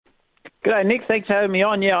G'day, Nick. Thanks for having me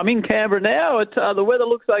on. Yeah, I'm in Canberra now. The weather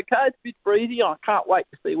looks okay. It's a bit breezy. I can't wait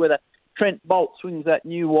to see whether Trent Bolt swings that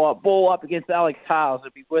new white ball up against Alex Hales.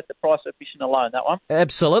 It'll be worth the price of fishing alone, that one.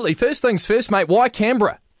 Absolutely. First things first, mate, why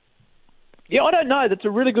Canberra? Yeah, I don't know. That's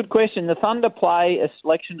a really good question. The Thunder play a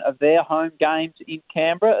selection of their home games in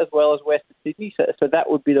Canberra as well as Western Sydney, so that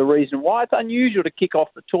would be the reason why. It's unusual to kick off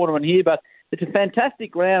the tournament here, but it's a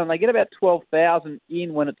fantastic ground, and they get about 12,000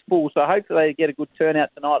 in when it's full, so hopefully they get a good turnout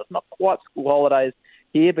tonight. It's not quite school holidays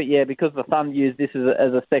here, but yeah, because the Thunder use this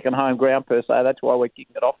as a second home ground per se, that's why we're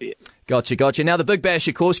kicking it off here. Gotcha. Now, the Big Bash,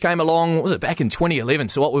 of course, came along, what was it, back in 2011,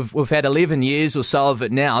 so we've had 11 years or so of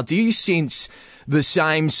it now. Do you sense the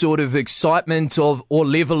same sort of excitement or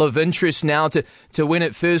level of interest now to when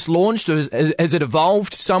it first launched, or has it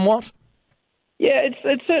evolved somewhat? Yeah,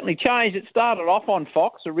 it's certainly changed. It started off on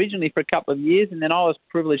Fox originally for a couple of years, and then I was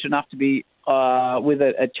privileged enough to be with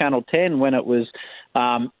it at Channel 10 when it was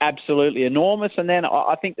absolutely enormous. And then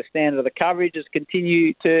I think the standard of the coverage has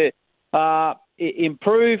continued to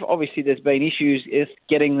improve. Obviously, there's been issues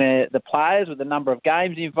getting the players with the number of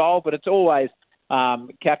games involved, but it's always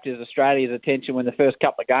captures Australia's attention when the first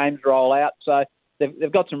couple of games roll out. So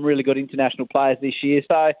they've got some really good international players this year.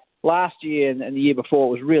 So last year and the year before,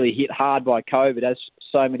 it was really hit hard by COVID, as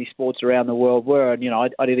so many sports around the world were. And,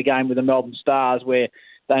 I did a game with the Melbourne Stars where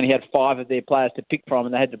they only had 5 of their players to pick from,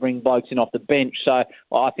 and they had to bring blokes in off the bench. So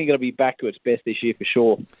I think it'll be back to its best this year for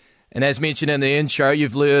sure. And as mentioned in the intro,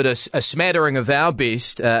 you've lured a smattering of our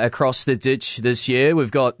best across the ditch this year.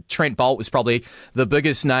 We've got Trent Bolt was probably the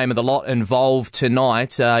biggest name of the lot involved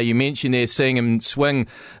tonight. You mentioned there seeing him swing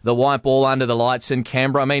the white ball under the lights in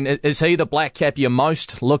Canberra. I mean, is he the black cap you're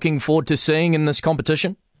most looking forward to seeing in this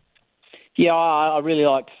competition? Yeah, I really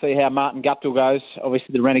like to see how Martin Guptill goes.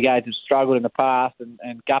 Obviously, the Renegades have struggled in the past, and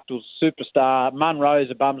Guptill's superstar. Munro's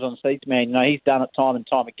a bums on seats man. He's done it time and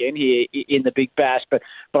time again here in the Big Bash. But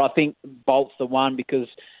I think Bolt's the one because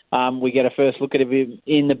we get a first look at him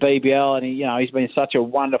in the BBL, and he's been such a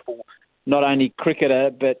wonderful, not only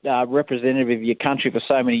cricketer but representative of your country for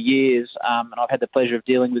so many years. And I've had the pleasure of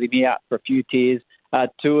dealing with him here for a few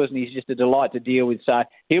tours, and he's just a delight to deal with. So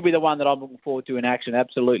he'll be the one that I'm looking forward to in action,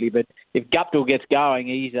 absolutely. But if Guptill gets going,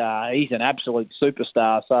 he's an absolute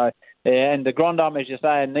superstar. So and the Grondom, as you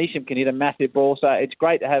say, and Neesham can hit a massive ball. So it's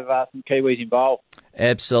great to have some Kiwis involved.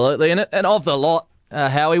 Absolutely, and of the lot,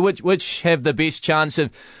 Howie, which have the best chance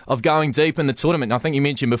of going deep in the tournament? I think you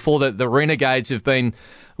mentioned before that the Renegades have been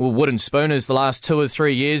wooden spooners the last 2 or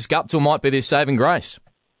 3 years. Guptill might be their saving grace.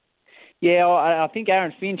 Yeah, I think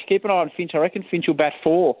Aaron Finch, keep an eye on Finch. I reckon Finch will bat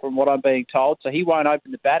 4 from what I'm being told, so he won't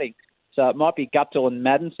open the batting. So it might be Guptill and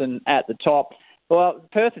Maddinson at the top. Well,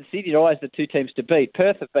 Perth and Sydney are always the two teams to beat.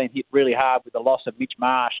 Perth have been hit really hard with the loss of Mitch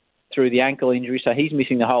Marsh through the ankle injury, so he's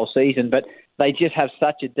missing the whole season. But they just have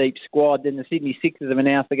such a deep squad. Then the Sydney Sixers have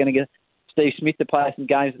announced they're going to get Steve Smith to play some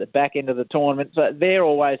games at the back end of the tournament. So they're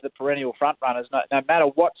always the perennial front runners. No matter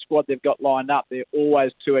what squad they've got lined up, they're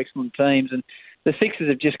always two excellent teams. And the Sixers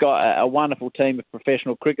have just got a wonderful team of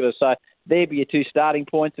professional cricketers, so there'd be your 2 starting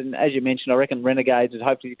points. And as you mentioned, I reckon Renegades would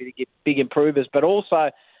hopefully be big improvers, but also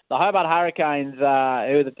the Hobart Hurricanes, who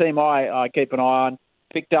are the team I keep an eye on,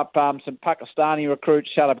 picked up some Pakistani recruits,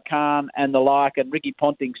 Shalab Khan and the like, and Ricky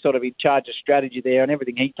Ponting sort of in charge of strategy there, and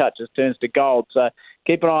everything he touches turns to gold. So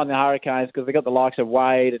keep an eye on the Hurricanes because they've got the likes of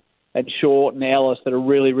Wade and Short and Ellis that are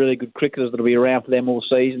really, really good cricketers that will be around for them all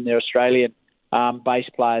season. They're Australian base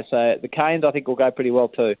players. So the Canes, I think, will go pretty well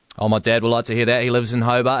too. Oh, my dad would like to hear that. He lives in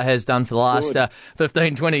Hobart, has done for the last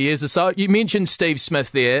 15, 20 years or so. You mentioned Steve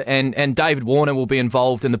Smith there, and David Warner will be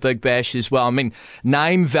involved in the Big Bash as well. I mean,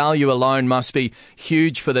 name value alone must be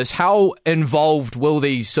huge for this. How involved will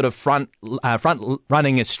these sort of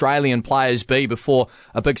front-running Australian players be before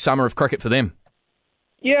a big summer of cricket for them?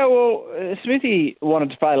 Yeah, well, Smithy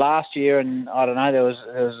wanted to play last year, and I don't know, there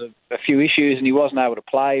was a few issues, and he wasn't able to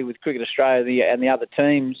play with Cricket Australia and the other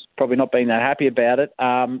teams, probably not being that happy about it.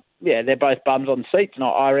 Yeah, they're both bums on seats, and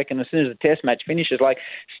I reckon as soon as the Test match finishes,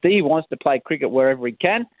 Steve wants to play cricket wherever he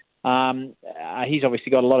can. He's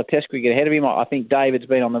obviously got a lot of Test cricket ahead of him. I think David's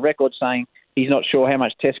been on the record saying he's not sure how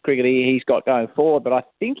much Test cricket he's got going forward, but I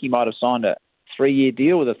think he might have signed a 3-year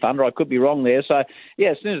deal with the Thunder. I could be wrong there. So,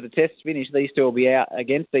 yeah, as soon as the Test is finished, these two will be out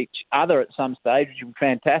against each other at some stage, which will be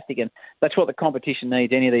fantastic. And that's what the competition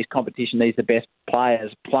needs. Any of these competition needs the best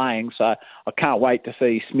players playing. So I can't wait to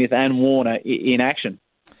see Smith and Warner in action.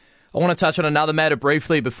 I want to touch on another matter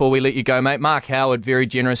briefly before we let you go, mate. Mark Howard, very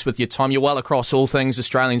generous with your time. You're well across all things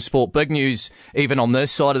Australian sport. Big news even on this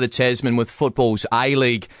side of the Tasman with football's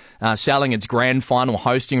A-League selling its grand final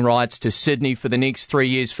hosting rights to Sydney for the next 3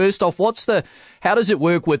 years. First off, how does it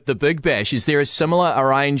work with the Big Bash? Is there a similar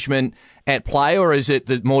arrangement at play, or is it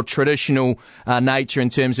the more traditional nature in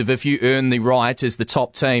terms of if you earn the right as the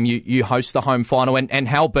top team, you host the home final? And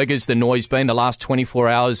how big has the noise been the last 24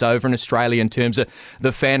 hours over in Australia in terms of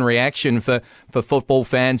the fan reaction for football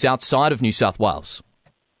fans outside of New South Wales?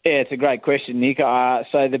 Yeah, it's a great question, Nick.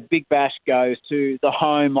 So the Big Bash goes to the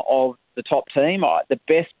home of the top team. The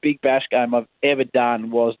best Big Bash game I've ever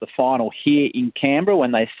done was the final here in Canberra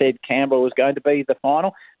when they said Canberra was going to be the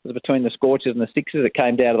final. It was between the Scorchers and the Sixers. It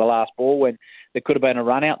came down to the last ball when there could have been a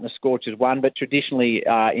run out and the Scorchers won. But traditionally,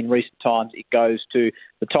 in recent times, it goes to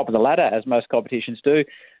the top of the ladder, as most competitions do.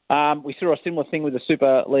 We saw a similar thing with the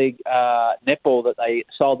Super League netball that they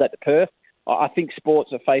sold that to Perth. I think sports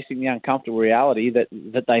are facing the uncomfortable reality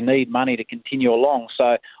that they need money to continue along.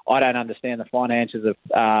 So I don't understand the finances of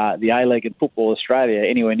the A-League and Football Australia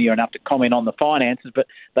anywhere near enough to comment on the finances, but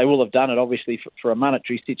they will have done it obviously for a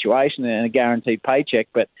monetary situation and a guaranteed paycheck.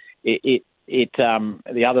 But the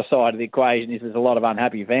other side of the equation is there's a lot of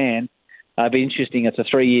unhappy fans. It'll be interesting. It's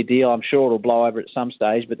a 3-year deal. I'm sure it'll blow over at some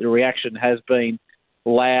stage, but the reaction has been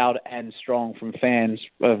loud and strong from fans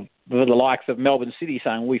of the likes of Melbourne City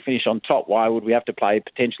saying we finish on top. Why would we have to play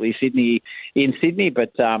potentially Sydney in Sydney?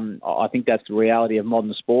 But I think that's the reality of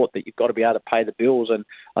modern sport, that you've got to be able to pay the bills, and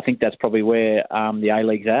I think that's probably where the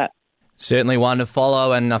A-League's at. Certainly one to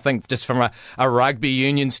follow, and I think just from a rugby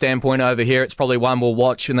union standpoint over here, it's probably one we'll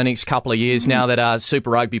watch in the next couple of years now that Super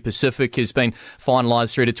Rugby Pacific has been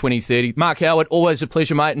finalised through to 2030. Mark Howard, always a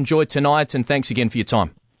pleasure, mate. Enjoy tonight, and thanks again for your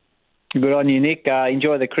time. Good on you, Nick.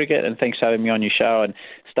 Enjoy the cricket, and thanks for having me on your show, and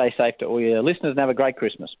stay safe to all your listeners and have a great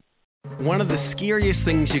Christmas. One of the scariest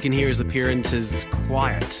things you can hear as a parent is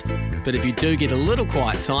quiet. But if you do get a little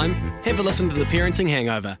quiet time, have a listen to The Parenting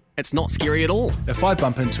Hangover. It's not scary at all. If I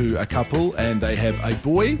bump into a couple and they have a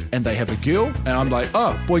boy and they have a girl, and I'm like,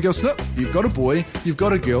 oh, boy, girl, snip. You've got a boy, you've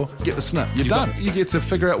got a girl, get the snip. You're done. You get to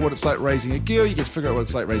figure out what it's like raising a girl, you get to figure out what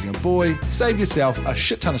it's like raising a boy, save yourself a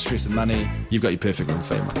shit ton of stress and money. You've got your perfect little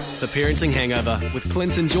family. The Parenting Hangover with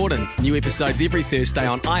Clinton Jordan. New episodes every Thursday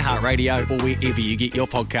on iHeartRadio or wherever you get your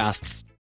podcasts.